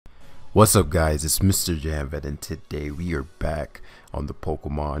What's up guys, it's Mr. Jamvet and today we are back on the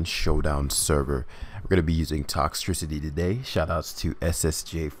Pokemon Showdown server. We're going to be using Toxtricity today. Shoutouts to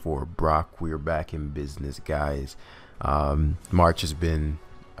SSJ for Brock. We are back in business guys. March has been,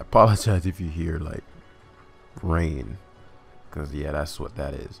 I apologize if you hear like rain, because yeah, that's what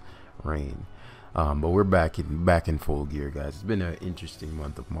that is, rain. But we're back in full gear guys. It's been an interesting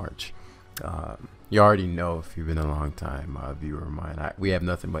month of March. You already know if you've been a long time viewer of mine, we have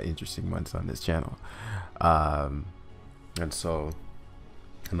nothing but interesting months on this channel, and so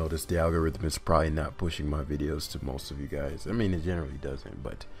I noticed the algorithm is probably not pushing my videos to most of you guys. I mean, it generally doesn't,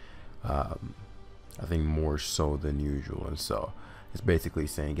 but I think more so than usual, and so it's basically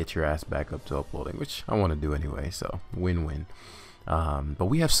saying get your ass back up to uploading, which I want to do anyway, so win-win. But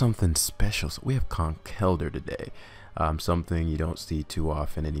we have something special. So we have Conkeldurr today, something you don't see too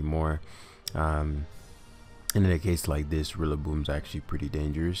often anymore. And in a case like this, Rillaboom's actually pretty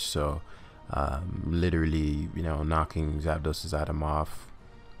dangerous. So literally, you know, knocking Zapdos's item off,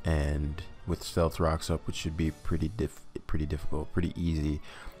 and with Stealth Rocks up, which should be pretty difficult, pretty easy.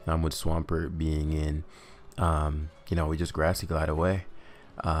 With Swampert being in, you know, we just Grassy Glide away.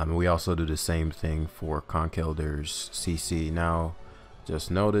 We also do the same thing for Conkeldurr's CC. Now, just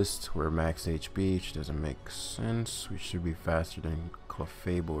noticed we're max HP, which doesn't make sense. We should be faster than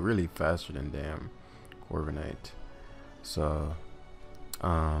Clefable, really faster than damn Corviknight. So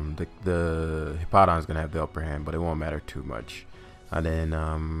the Hippowdon's gonna have the upper hand, but it won't matter too much. And then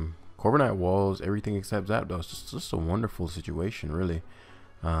Corviknight walls everything except Zapdos. Just a wonderful situation, really.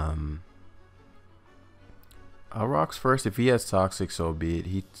 I'll rocks first. If he has Toxic, so be it.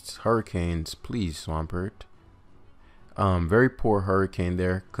 He Hurricanes, please, Swampert. Very poor Hurricane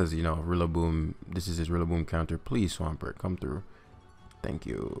there, because, you know, Rillaboom, this is his Rillaboom counter. Please, Swampert, come through. Thank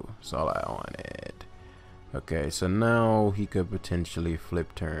you. That's all I wanted. Okay, so now he could potentially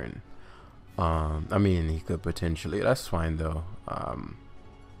flip turn. I mean, he could potentially. That's fine, though.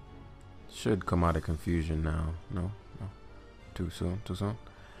 Should come out of confusion now. No. Too soon.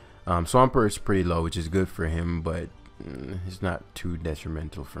 Swampert is pretty low, which is good for him, but it's not too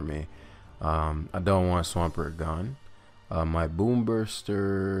detrimental for me. I don't want Swampert gone. My Boom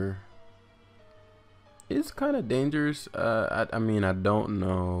Burster is kind of dangerous. I mean, I don't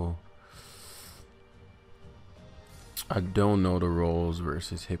know the roles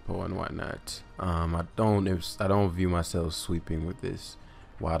versus Hippo and whatnot. I don't view myself sweeping with this.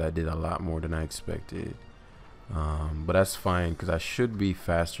 Wow, I did a lot more than I expected. But that's fine, because I should be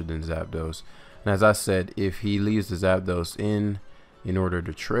faster than Zapdos. And as I said, if he leaves the Zapdos in order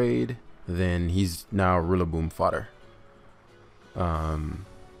to trade, then he's now Rillaboom fodder. The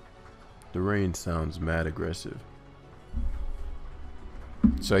rain sounds mad aggressive.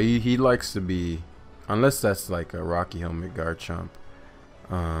 So he likes to be, unless that's like a Rocky Helmet Garchomp.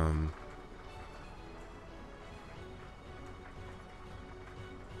 Sorry,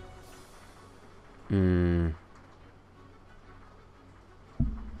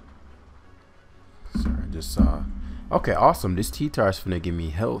 I just saw. Okay, awesome. This T-Tar's finna give me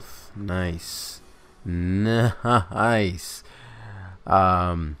health. Nice.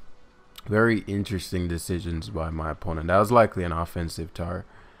 Very interesting decisions by my opponent. That was likely an offensive Tar.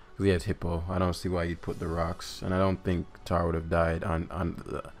 He had Hippo. I don't see why you'd put the rocks, and I don't think Tar would have died I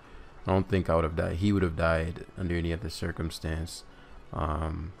don't think I would have died. He would have died under any other circumstance.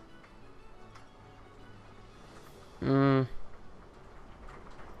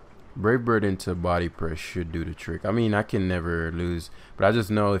 Brave Bird into Body Press should do the trick. I mean, I can never lose, but I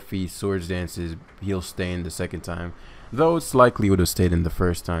just know if he Swords Dances, he'll stay in the second time. Though it's likely he would have stayed in the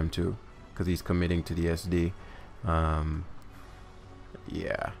first time too, because he's committing to the SD.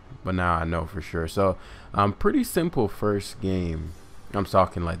 Yeah, but now I know for sure. So, pretty simple first game. I'm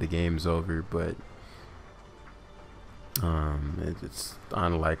talking like the game's over, but it's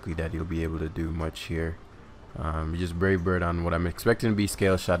unlikely that he'll be able to do much here. Just Brave Bird on what I'm expecting to be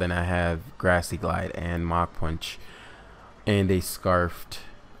Scale Shot, and I have Grassy Glide and Mach Punch, and a Scarfed.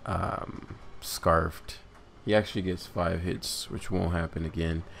 He actually gets 5 hits, which won't happen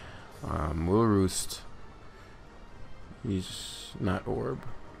again. Will Roost. He's not Orb,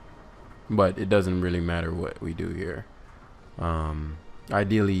 but it doesn't really matter what we do here.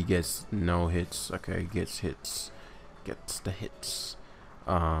 Ideally, he gets no hits. Okay, gets hits. Gets the hits.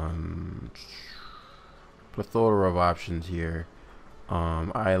 Plethora of options here.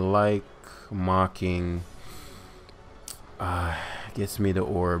 I like Mocking. Gets me the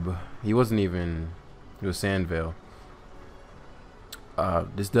Orb. He wasn't even. It was Sandvale.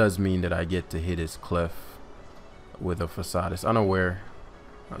 This does mean that I get to hit his Clef with a Facade. It's unaware,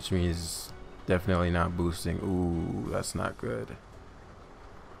 which means definitely not boosting. Ooh, that's not good.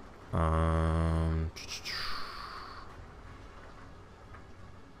 Um,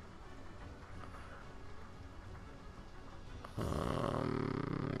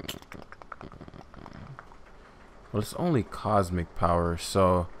 well, it's only cosmic power,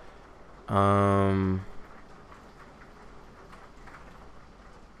 so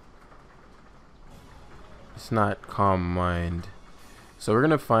it's not calm mind. So we're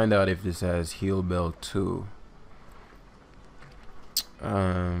gonna find out if this has heal bell too.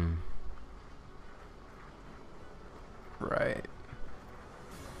 Right.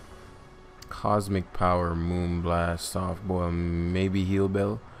 Cosmic power, moon blast, softball, maybe heal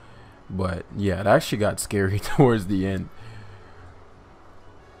bell. But yeah, it actually got scary towards the end.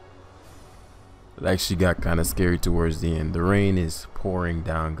 It actually got kind of scary towards the end. The rain is pouring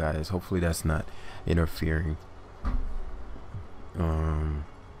down, guys. Hopefully that's not interfering.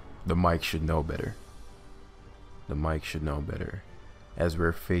 The mic should know better. The mic should know better. As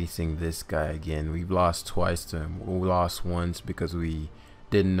we're facing this guy again, we've lost twice to him. We lost once because we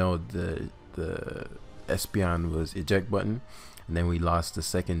didn't know the Espion was eject button, and then we lost the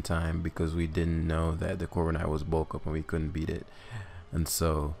second time because we didn't know that the Corviknight was bulk up and we couldn't beat it. And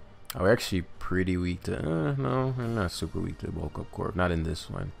so we're actually pretty weak to no, we're not super weak to bulk up Corv, not in this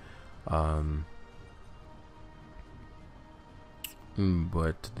one.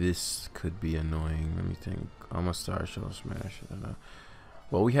 But this could be annoying. Let me think. Almost Star Shell Smash. I don't know.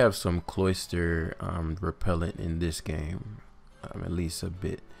 Well, we have some Cloyster repellent in this game, at least a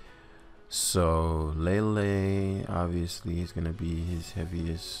bit. So Lele obviously is gonna be his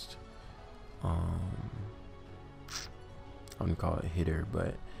heaviest. I wouldn't call it hitter,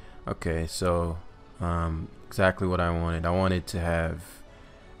 but okay. So exactly what I wanted. I wanted to have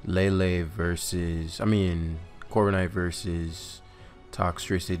Lele versus, Corviknight versus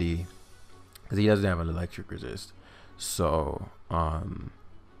Toxtricity, because he doesn't have an electric resist. So I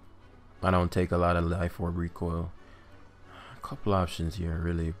don't take a lot of life orb recoil. A couple options here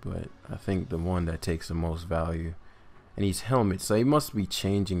really, but I think the one that takes the most value, and he's helmet, so he must be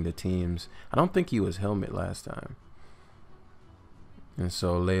changing the teams. I don't think he was helmet last time, and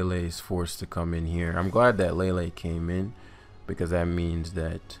so Lele is forced to come in here. I'm glad that Lele came in, because that means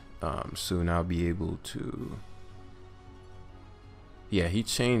that soon I'll be able to, yeah, he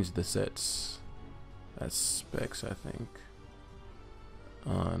changed the sets. That's specs, I think.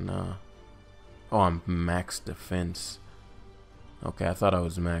 Oh, I'm max defense. Okay, I thought I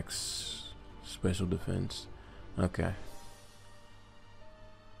was max special defense. Okay.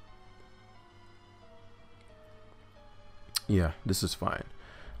 Yeah, this is fine.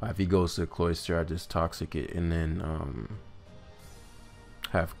 If he goes to Cloyster, I just toxic it and then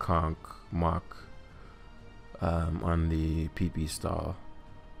have Conk mock on the PP stall.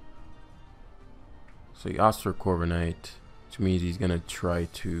 So he asks for Corviknight, which means he's gonna try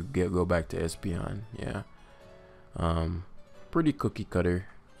to go back to Espion. Yeah. Pretty cookie cutter.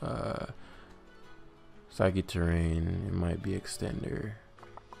 Psychic terrain, it might be extender.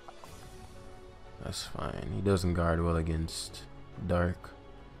 That's fine. He doesn't guard well against dark.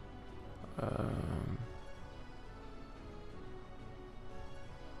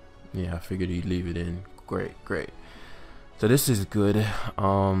 Yeah, I figured he'd leave it in. Great, great. So this is good.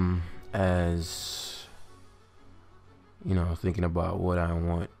 As you know, thinking about what I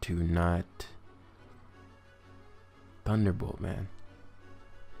want to not Thunderbolt, man.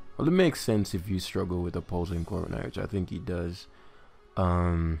 Well, it makes sense if you struggle with opposing Corviknight, which I think he does.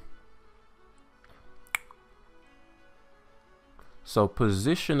 So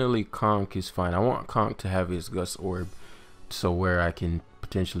positionally, Conk is fine. I want Conk to have his Gust Orb, so where I can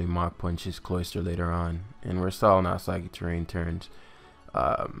potentially mock punch his Cloyster later on, and we're stalling out Psychic Terrain turns.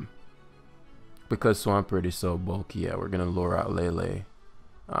 Because Swampert is so bulky, yeah, we're gonna lure out Lele.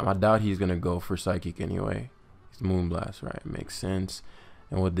 I doubt he's gonna go for Psychic anyway. It's Moonblast, right? Makes sense.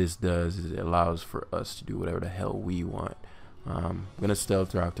 And what this does is it allows for us to do whatever the hell we want. I'm gonna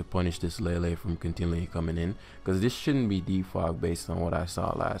Stealth Rock to punish this Lele from continually coming in, because this shouldn't be defog based on what I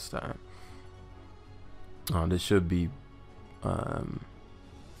saw last time. This should be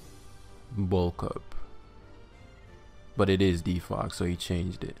bulk up, but it is defog, so he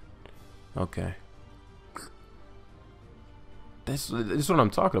changed it. Okay. This is what I'm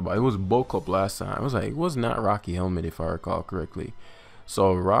talking about. It was bulk up last time. I was like, it was not Rocky Helmet if I recall correctly.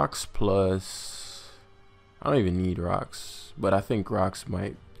 So rocks plus, I don't even need rocks, but I think rocks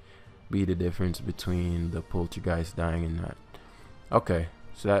might be the difference between the Poltergeist dying and not. Okay,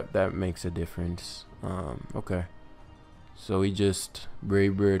 so that makes a difference. Okay, so he just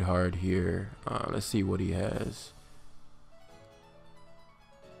Brave Bird hard here. Let's see what he has.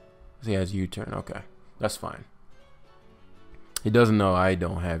 He has U-turn. Okay, that's fine. He doesn't know I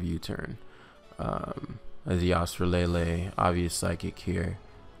don't have U-turn. As he asks for Lele, obvious psychic here.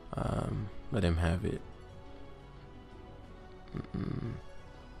 Let him have it.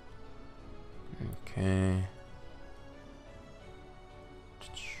 Okay.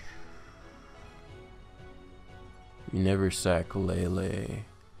 You never sack Lele,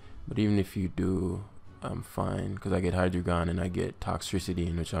 but even if you do, I'm fine because I get Hydreigon and I get Toxtricity,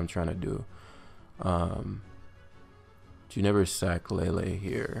 in which I'm trying to do. But you never sack Lele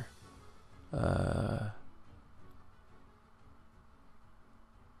here. But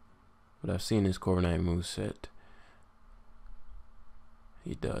I've seen his Corviknight moveset.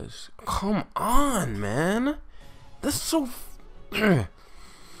 He does. Come on, man. That's so...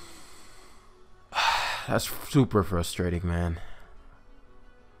 That's super frustrating, man.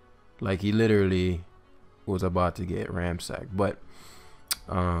 Like, he literally was about to get ramsacked. But,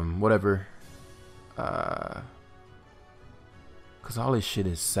 whatever. Because all his shit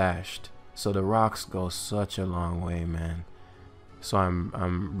is sashed. So the rocks go such a long way, man. So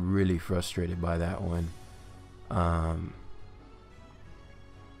I'm really frustrated by that one.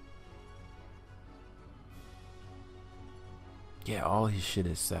 Yeah, all his shit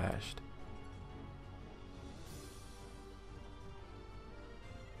is sashed.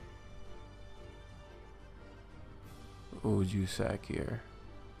 What would you sack here?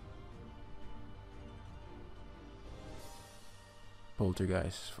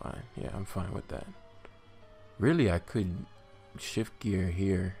 Poltergeist is fine. Yeah, I'm fine with that. Really, I could shift gear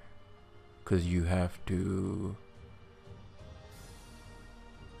here because you have to...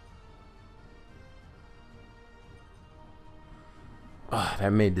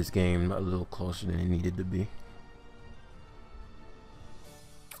 that made this game a little closer than it needed to be.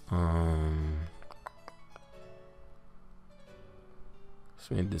 This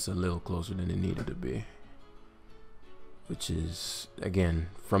made this a little closer than it needed to be. Which is, again,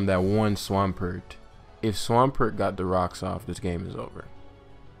 from that one Swampert. If Swampert got the rocks off, this game is over.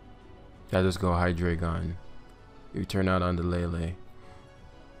 I just go Hydreigon. You turn out on the Lele.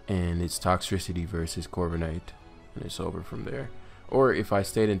 And it's Toxtricity versus Corviknight. And it's over from there. Or if I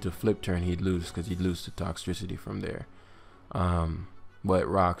stayed into flip turn, he'd lose because he'd lose to Toxtricity from there. But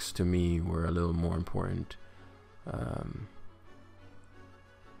rocks to me were a little more important.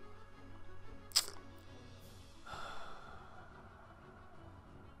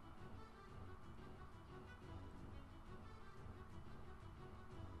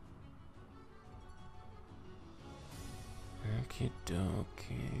 Okay,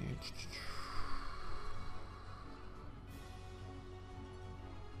 okay.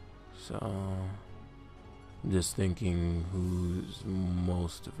 So, I'm just thinking who's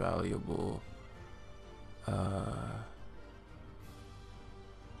most valuable.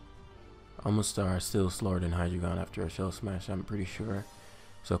 Amistar still slower than Hydreigon after a Shell Smash, I'm pretty sure.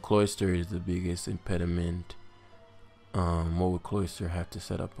 So Cloyster is the biggest impediment. What would Cloyster have to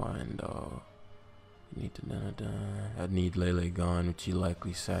set up on though? Need to I'd need Lele gone, which you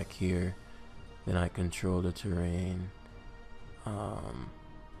likely sack here. Then I control the terrain.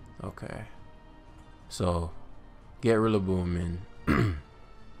 Okay. So get Rillaboom in.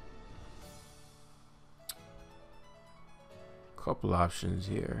 Couple options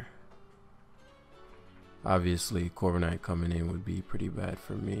here. Obviously Corviknight coming in would be pretty bad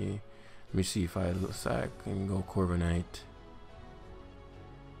for me. Let me see if I sack and go Corviknight.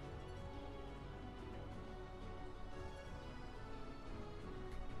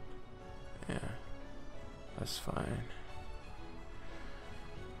 Yeah, that's fine.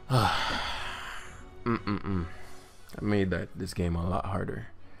 I made this game a lot harder.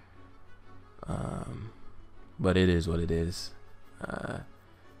 But it is what it is.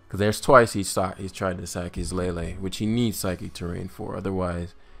 Because there's twice he's tried to sack his Lele, which he needs Psychic Terrain for.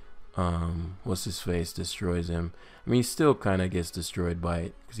 Otherwise, what's his face destroys him. I mean, he still kind of gets destroyed by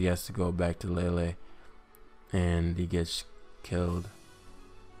it because he has to go back to Lele, and he gets killed.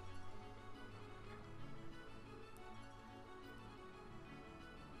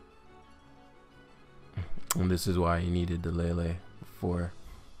 And this is why he needed the Lele before.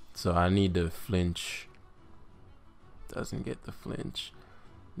 So I need to flinch. Doesn't get the flinch.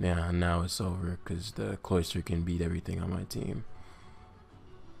 Yeah, now it's over because the Cloyster can beat everything on my team.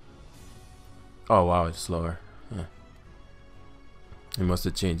 Oh wow, it's slower. Huh. He must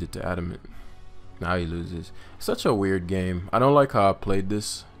have changed it to Adamant. Now he loses. Such a weird game. I don't like how I played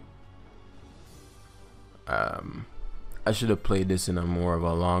this. I should have played this in a more of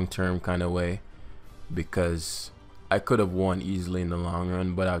a long-term kind of way, because I could have won easily in the long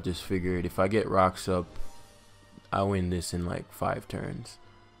run, but I just figured if I get rocks up, I win this in like 5 turns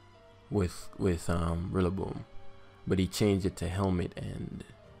with Rillaboom. but he changed it to helmet and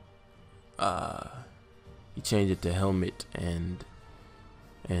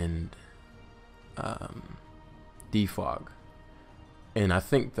defog. And I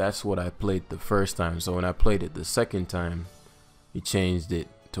think that's what I played the first time. So when I played it the second time, he changed it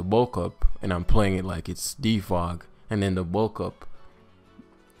to bulk up, and I'm playing it like it's defog, and then the bulk up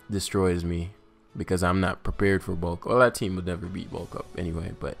destroys me because I'm not prepared for bulk. Well, that team would never beat bulk up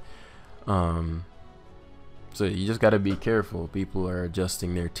anyway, but so you just got to be careful. People are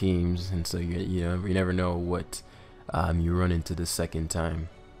adjusting their teams, and so you never know what you run into the second time.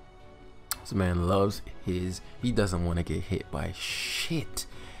 This man loves his, he doesn't want to get hit by shit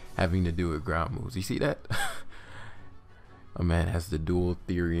having to do with ground moves. You see that? A man has the dual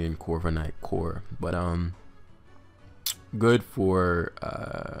Therian Corviknight core, but good for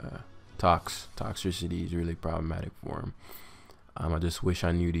Toxtricity is really problematic for him. I just wish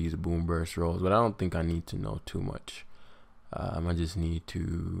I knew these boom burst rolls, but I don't think I need to know too much. I just need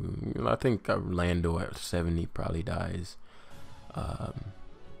to, I think Lando at 70 probably dies.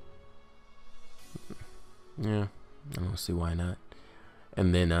 Yeah, I don't see why not.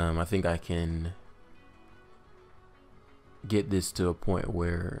 And then I think I can get this to a point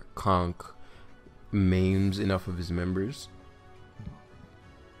where Conk maims enough of his members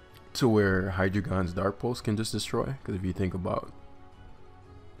to where Hydreigon's Dark Pulse can just destroy. Because if you think about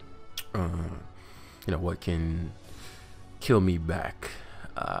what can kill me back,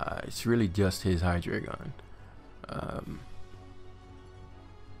 it's really just his Hydreigon,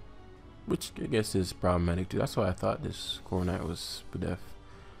 which I guess is problematic too. That's why I thought this Corviknight was Spadef.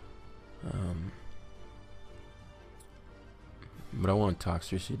 But I want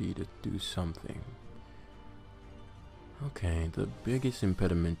Toxtricity to do something. Okay, the biggest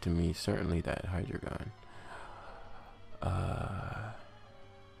impediment to me is certainly that Hydreigon. But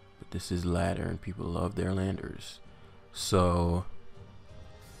this is ladder, and people love their landers. So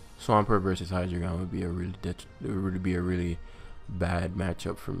Swampert versus Hydreigon would be a really bad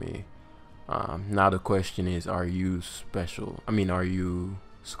matchup for me. Now the question is, are you special? I mean, are you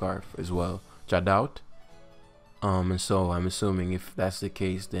Scarf as well? Which I doubt. And so I'm assuming if that's the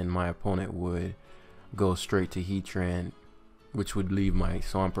case, then my opponent would go straight to Heatran, which would leave my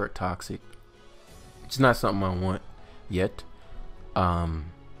Swampert toxic. It's not something I want yet. Gonna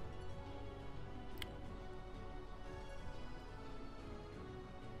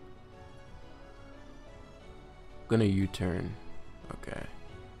U-turn. Okay.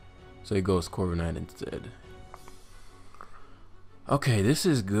 So he goes Corviknight instead. Okay, this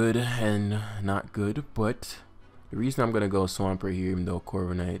is good and not good, but the reason I'm gonna go Swampert here, even though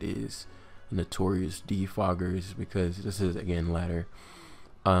Corviknight is a notorious defogger, is because this is again ladder.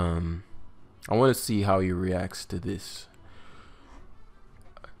 I want to see how he reacts to this.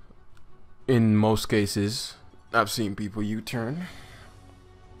 In most cases, I've seen people U-turn,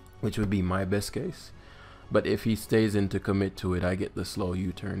 which would be my best case. But if he stays in to commit to it, I get the slow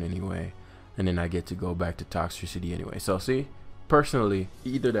U-turn anyway, and then I get to go back to Toxtricity anyway. So see, personally,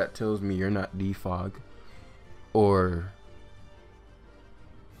 either that tells me you're not defog, or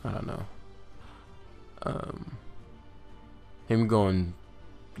I don't know. Him going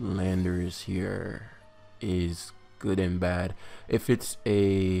landers here is good and bad. If it's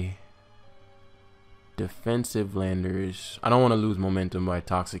a defensive landers, I don't want to lose momentum by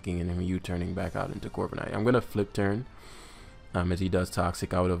toxicking and him U-turning back out into Corviknight. I'm gonna flip turn as he does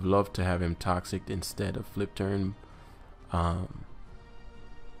toxic. I would have loved to have him toxic instead of flip turn,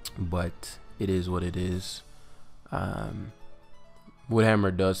 but it is what it is.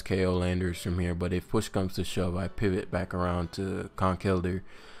 Woodhammer does KO landers from here, but if push comes to shove, I pivot back around to Conkeldurr.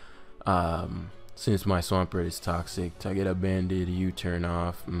 Since my Swampert is toxic, I get a banded U-turn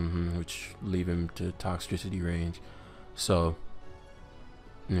off, which leave him to Toxtricity range. So,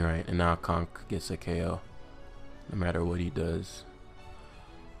 alright, and now Conk gets a KO, no matter what he does.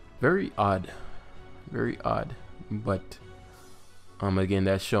 Very odd, but again,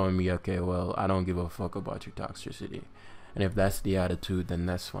 that's showing me, okay, well, I don't give a fuck about your Toxtricity. And if that's the attitude, then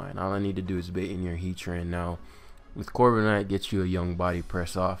that's fine. All I need to do is bait in your Heatran. Now, with Corviknight, get you a young body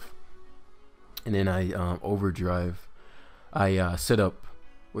press off. And then I overdrive. I set up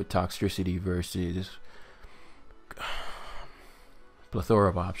with Toxtricity versus plethora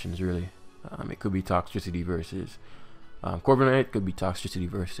of options, really. It could be Toxtricity versus Corviknight, could be Toxtricity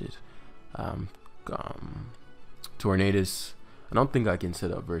versus Tornadus. I don't think I can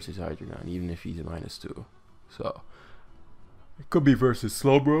set up versus Hydreigon, even if he's a -2. So it could be versus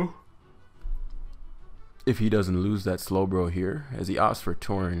Slowbro. If he doesn't lose that Slowbro here, as he opts for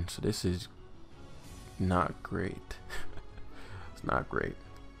Torn. So this is not great. It's not great.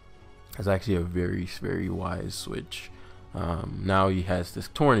 It's actually a very, very wise switch. Now he has this.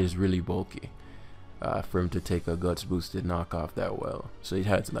 Torn is really bulky for him to take a guts boosted knockoff that well. So he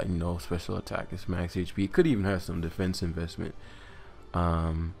has like no special attack. It's max HP. Could even have some defense investment.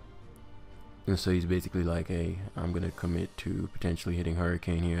 And so he's basically like, hey, I'm gonna commit to potentially hitting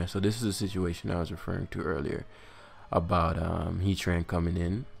Hurricane here. So this is a situation I was referring to earlier about Heatran coming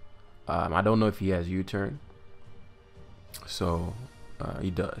in. I don't know if he has U-turn. So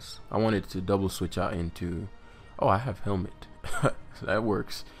he does. I wanted to double switch out into, oh, I have helmet. So that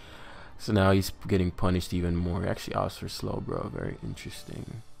works. So now he's getting punished even more. Actually opts for slow, bro. Very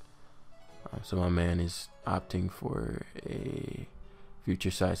interesting. So my man is opting for a future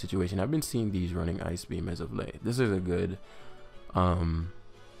side situation. I've been seeing these running Ice Beam as of late. This is a good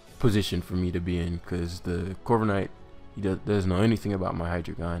position for me to be in, because the Corviknight, he doesn't know anything about my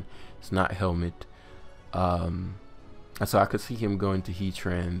Hydreigon. It's not helmet. So I could see him going to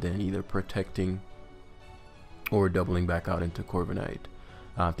Heatran, then either protecting or doubling back out into Corviknight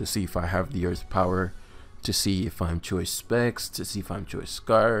to see if I have the Earth power, to see if I'm choice specs, to see if I'm choice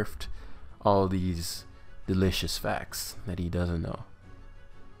scarfed. All these delicious facts that he doesn't know.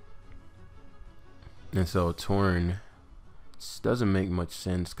 And so Torn doesn't make much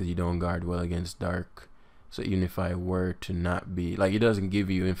sense because you don't guard well against dark. So even if I were to not be, like, it doesn't give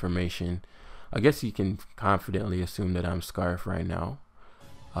you information. I guess you can confidently assume that I'm Scarf right now.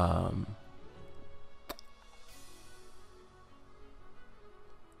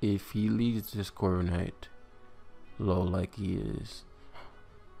 If he leads this Corviknight low like he is,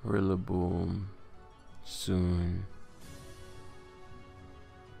 Rillaboom soon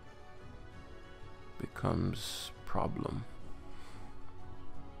becomes problem.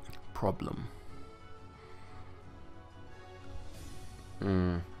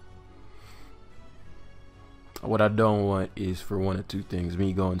 What I don't want is for one of two things: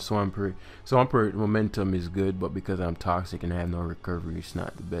 me going Swampert. Swampert momentum is good, but because I'm toxic and I have no recovery, it's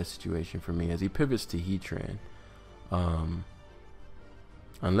not the best situation for me. As he pivots to Heatran,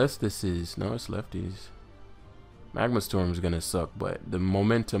 unless this is, no, it's lefties. Magma Storm is gonna suck, but the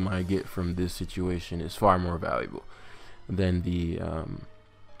momentum I get from this situation is far more valuable than the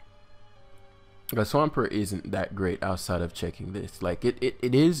Swampert isn't that great outside of checking this. Like it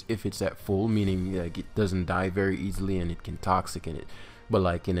is if it's at full, meaning like it doesn't die very easily and it can toxic in it. But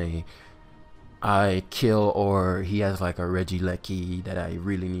like in a I kill, or he has like a Regieleki that I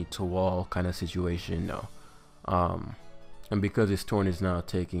really need to wall kind of situation, no. And because his Torn is now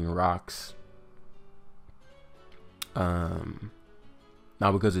taking rocks, now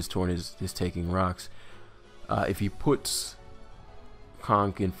because his Torn is taking rocks, if he puts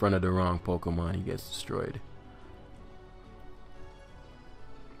Conk in front of the wrong Pokemon, he gets destroyed.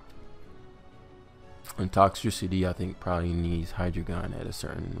 And Toxtricity, I think, probably needs Hydreigon at a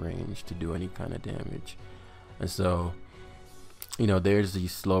certain range to do any kind of damage. And so, you know, there's the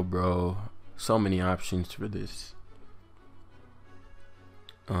Slowbro. So many options for this.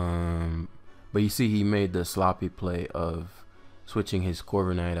 But you see, he made the sloppy play of switching his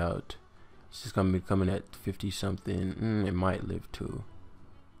Corviknight out. It's just gonna be coming at 50 something. It might live too.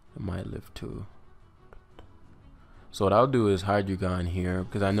 It might live too. So what I'll do is Hydreigon here,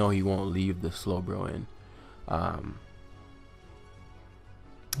 because I know he won't leave the Slowbro in.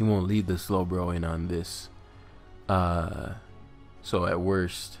 He won't leave the Slowbro in on this. So at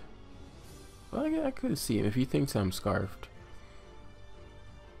worst, well, I could see him if he thinks I'm Scarfed.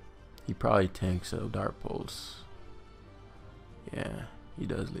 He probably tanks a Dart Pulse. Yeah, he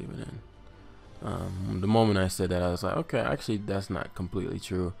does leave it in. The moment I said that, I was like, okay, actually that's not completely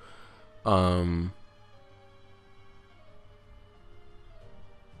true. Yeah,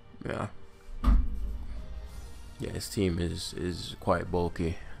 his team is quite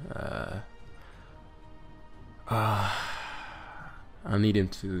bulky. I need him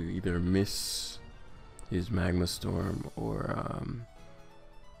to either miss his Magma Storm or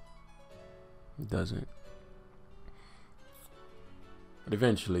doesn't. But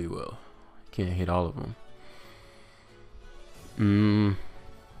eventually he will. Can't hit all of them.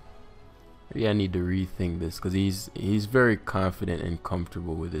 Maybe I need to rethink this, because he's very confident and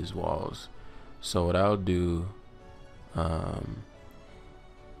comfortable with his walls. So what I'll do,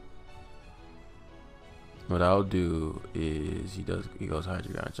 is he goes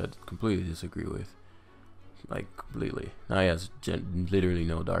Hydreigon, which I completely disagree with, like completely. Now he has literally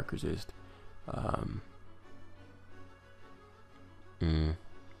no Dark Resist.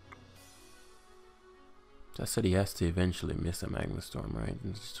 I said he has to eventually miss a Magma Storm, right?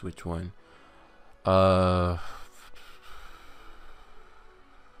 And switch one.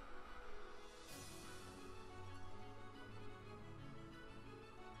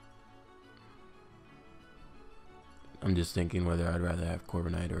 I'm just thinking whether I'd rather have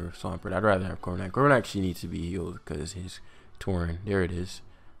Corviknight or Swampert. I'd rather have Corviknight. Corviknight actually needs to be healed because his Torn. There it is.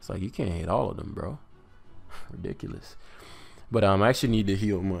 It's like you can't hit all of them, bro. Ridiculous. But I actually need to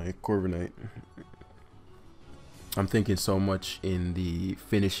heal my Corviknight. I'm thinking so much in the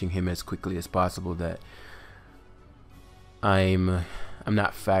finishing him as quickly as possible that I'm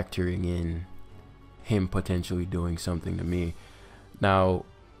not factoring in him potentially doing something to me. Now,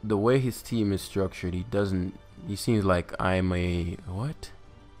 the way his team is structured, he seems like I'm a what?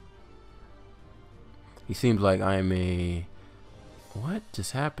 He seems like I'm a what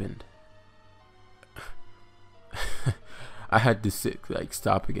just happened? I had to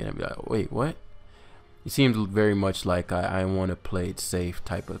stop again and be like, wait, what? He seems very much like I want to play it safe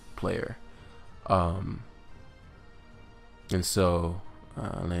type of player. And so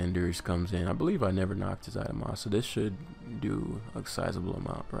Landers comes in. I believe I never knocked his item off, so this should do a sizable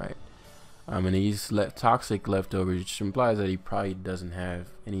amount, right? And he's toxic leftovers, which implies that he probably doesn't have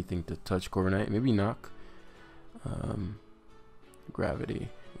anything to touch Corviknight. Maybe knock. Gravity,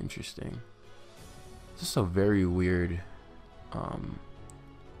 interesting. Just a very weird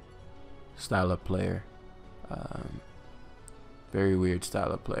style of player. Very weird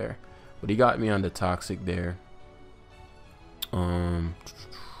style of player, but he got me on the toxic there.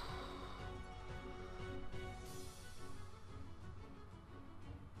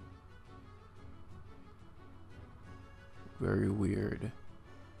 Very weird.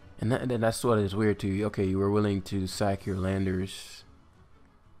 And that's what is weird too. Okay, you were willing to sack your Landers.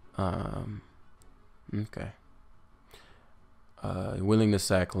 Okay. Willing to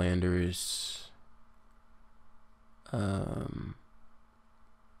sack Landers.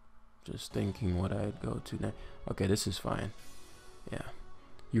 Just thinking what I'd go to now. Okay, this is fine. Yeah.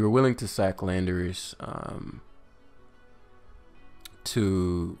 You were willing to sack Landers,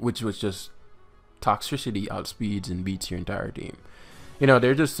 which was just Toxtricity outspeeds and beats your entire team. You know,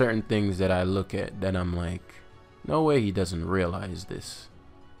 there are just certain things that I look at that I'm like, no way he doesn't realize this.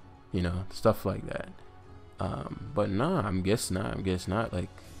 You know, stuff like that. But nah, I guess not. Like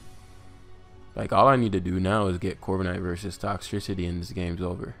all I need to do now is get Corviknight versus Toxtricity and this game's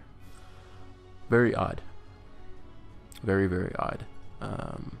over. Very odd. Very, very odd.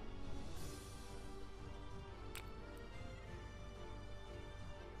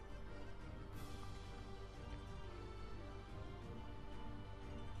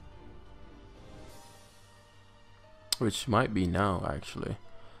 Which might be now, actually.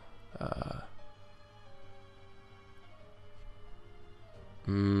 I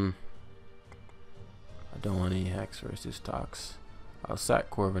don't want any Hex versus Tox. I'll sack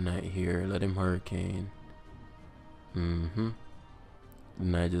Corviknight here, let him Hurricane. And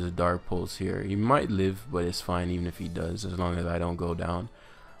I just Dark Pulse here. He might live, but it's fine even if he does, as long as I don't go down.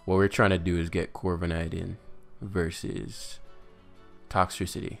 What we're trying to do is get Corviknight in versus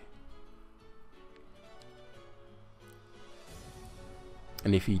Toxtricity.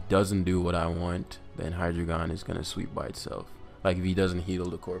 And if he doesn't do what I want, then Hydreigon is going to sweep by itself. Like if he doesn't heal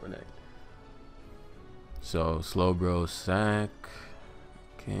the Corviknight. So, Slowbro sack.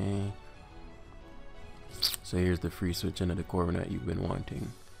 Okay. So here's the free switch into the Corviknight you've been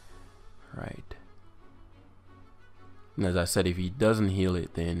wanting. Right. And as I said, if he doesn't heal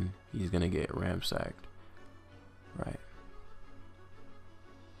it, then he's going to get ramsacked. Right.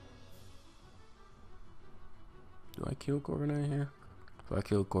 Do I kill Corviknight here? If I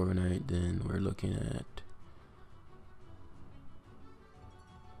kill Corviknight, then we're looking at...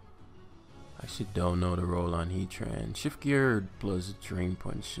 I actually don't know the roll on Heatran. Shift Gear plus Drain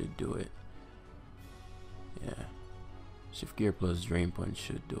Punch should do it. Yeah. Shift Gear plus Drain Punch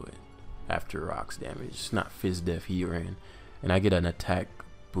should do it. After rocks damage. It's not Fizz Def Heatran. And I get an attack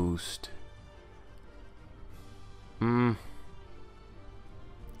boost. Heatran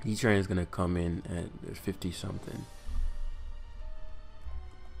is going to come in at 50 something.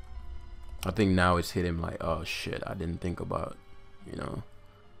 I think now it's hit him like, oh shit, I didn't think about, you know,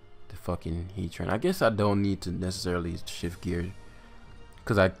 the fucking Heatran. I guess I don't need to necessarily shift gear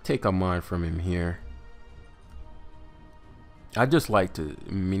because I take a mod from him here. I just like to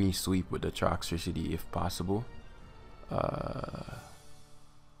mini sweep with the Toxtricity if possible.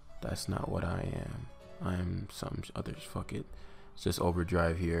 That's not what I am. I am some others. Fuck it. Let's just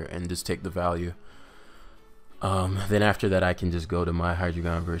overdrive here and just take the value. Then after that, I can just go to my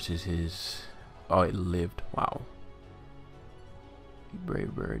Hydreigon versus his. Oh, it lived. Wow.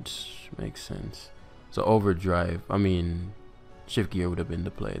 Brave Birds makes sense. So overdrive. I mean, shift gear would have been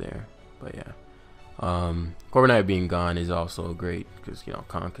the play there. But yeah. Corviknight being gone is also great because, you know,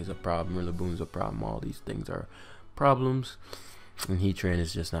 Conk is a problem, Rillaboom's a problem. All these things are problems, and Heatran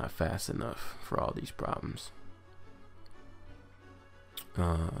is just not fast enough for all these problems.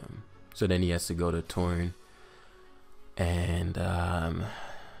 So then he has to go to Torn, and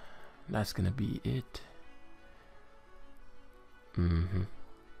that's gonna be it.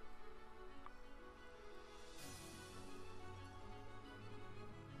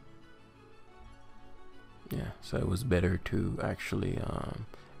 Yeah, so it was better to actually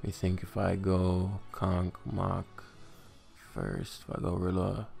I think if I go Conk Mach first, if I go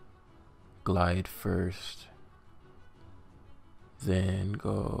Rilla Glide first, then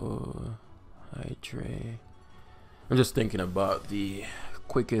go Hydre. I'm just thinking about the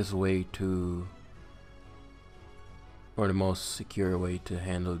quickest way to, or the most secure way to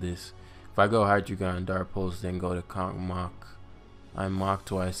handle this. If I go Hydreigon, Dark Pulse, then go to Conk Mach, I Mach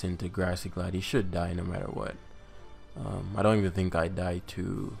twice into Grassy Glide. He should die no matter what. I don't even think I die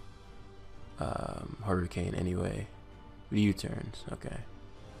to Hurricane anyway. U-turns, okay.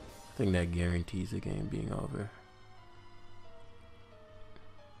 I think that guarantees the game being over.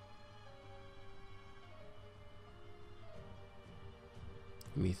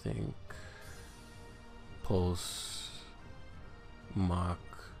 Let me think. Pulse, Mach,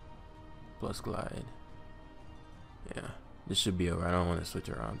 plus Glide. Yeah, this should be over. I don't want to switch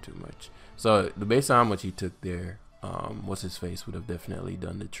around too much. So based on how much he took there, what's his face would have definitely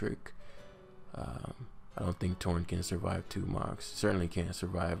done the trick. I don't think Torn can survive 2 Machs. Certainly can't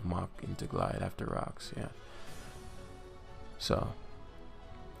survive Mach into Glide after rocks. Yeah. So,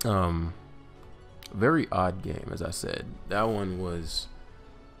 very odd game, as I said. That one was.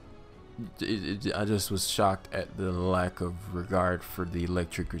 I just was shocked at the lack of regard for the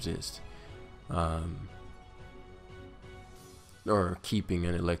electric resist, or keeping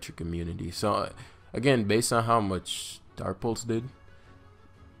an electric immunity. So again, based on how much Dark Pulse did,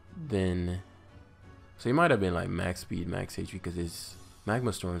 then so he might have been like max speed, max HP, because his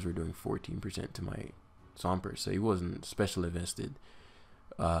Magma Storms were doing 14% to my Swampert, so he wasn't special invested.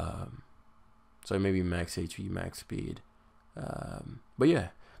 So maybe max HP, max speed. But yeah,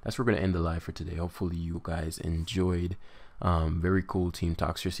 that's where we're gonna end the live for today. Hopefully you guys enjoyed. Very cool team.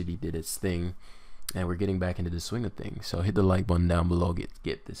 Toxtricity did its thing, and we're getting back into the swing of things. So hit the like button down below.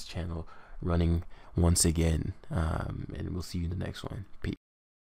 Get this channel running once again, and we'll see you in the next one. Peace.